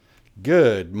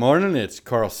Good morning. It's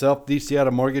Carl Self, the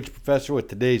Seattle Mortgage Professor, with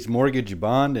today's mortgage,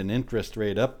 bond, and interest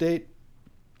rate update.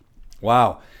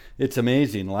 Wow, it's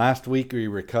amazing. Last week we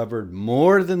recovered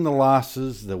more than the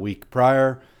losses the week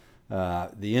prior. The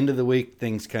end of the week,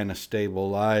 things kind of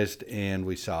stabilized and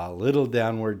we saw a little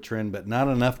downward trend, but not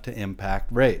enough to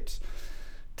impact rates.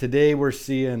 Today we're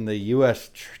seeing the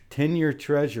U.S. 10-year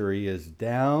Treasury is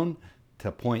down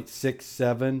to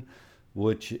 0.67,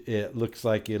 which it looks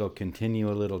like it'll continue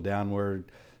a little downward.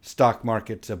 Stock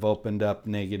markets have opened up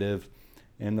negative,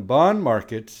 and the bond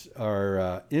markets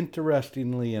are,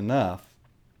 interestingly enough,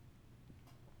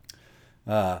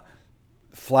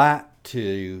 flat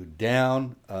to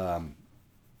down,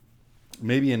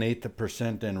 maybe an eighth of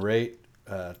percent in rate,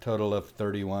 total of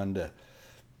 31 to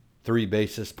 3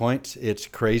 basis points. It's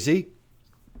crazy.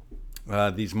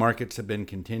 These markets have been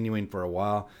continuing for a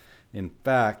while. In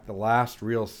fact, the last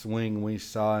real swing we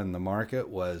saw in the market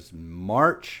was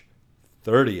March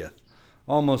 30th,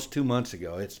 almost 2 months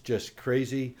ago. It's just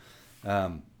crazy.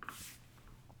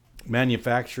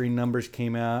 Manufacturing numbers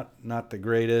came out, not the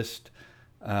greatest.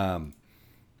 The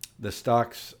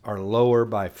stocks are lower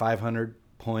by 500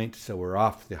 points, so we're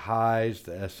off the highs.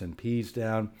 The S&P's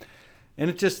down. And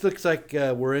it just looks like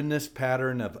we're in this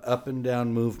pattern of up and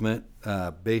down movement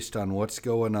based on what's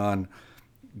going on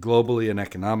globally and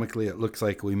economically. It looks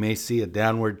like we may see a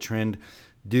downward trend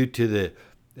due to the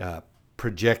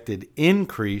projected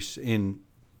increase in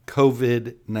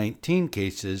COVID-19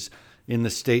 cases in the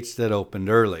states that opened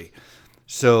early.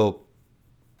 So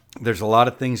there's a lot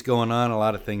of things going on, a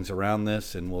lot of things around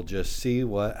this, and we'll just see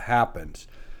what happens.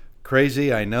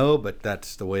 Crazy, I know, but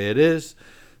that's the way it is.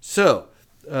 So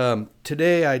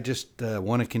today I just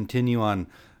want to continue on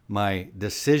my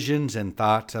decisions and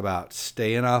thoughts about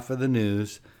staying off of the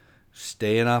news,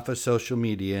 staying off of social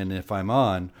media, and if I'm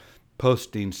on,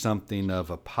 posting something of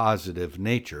a positive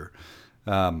nature.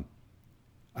 I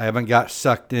haven't got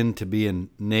sucked into being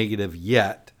negative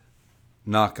yet,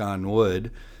 knock on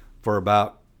wood, for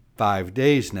about 5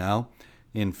 days now.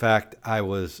 In fact, I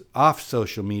was off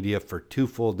social media for 2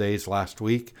 full days last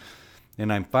week,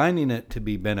 and I'm finding it to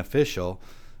be beneficial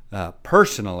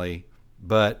personally,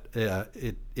 but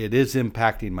it is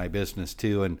impacting my business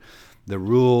too, and the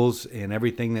rules and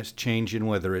everything that's changing,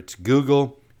 whether it's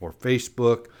Google or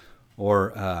Facebook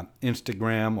or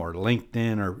Instagram or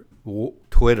LinkedIn or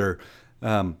Twitter,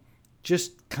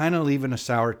 just kind of leaving a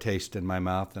sour taste in my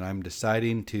mouth, and I'm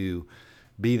deciding to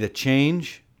be the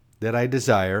change that I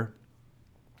desire,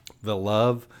 the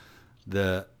love,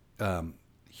 the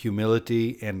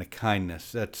humility, and the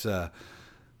kindness.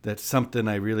 That's something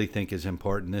I really think is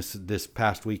important. This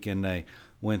past weekend, I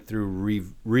went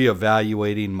through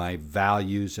reevaluating my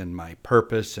values and my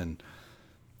purpose, and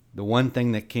the one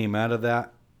thing that came out of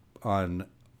that,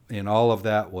 in all of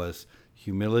that, was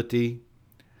humility,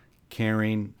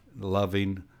 caring,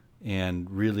 loving, and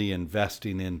really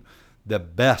investing in the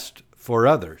best for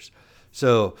others.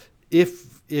 So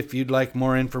if you'd like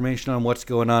more information on what's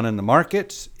going on in the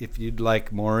markets, if you'd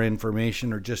like more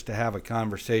information or just to have a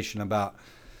conversation about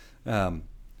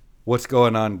what's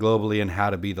going on globally and how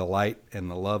to be the light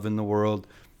and the love in the world,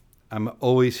 I'm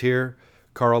always here.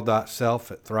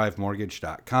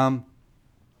 Carl.self@thrivemortgage.com,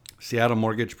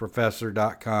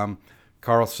 seattlemortgageprofessor.com,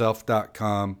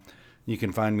 carlself.com. You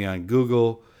can find me on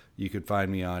Google. You can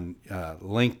find me on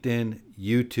LinkedIn,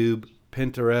 YouTube,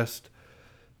 Pinterest,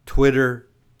 Twitter,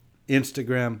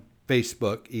 Instagram,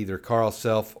 Facebook, either Carl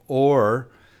Self,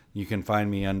 or you can find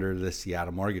me under the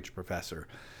Seattle Mortgage Professor.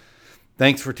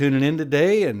 Thanks for tuning in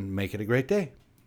today, and make it a great day.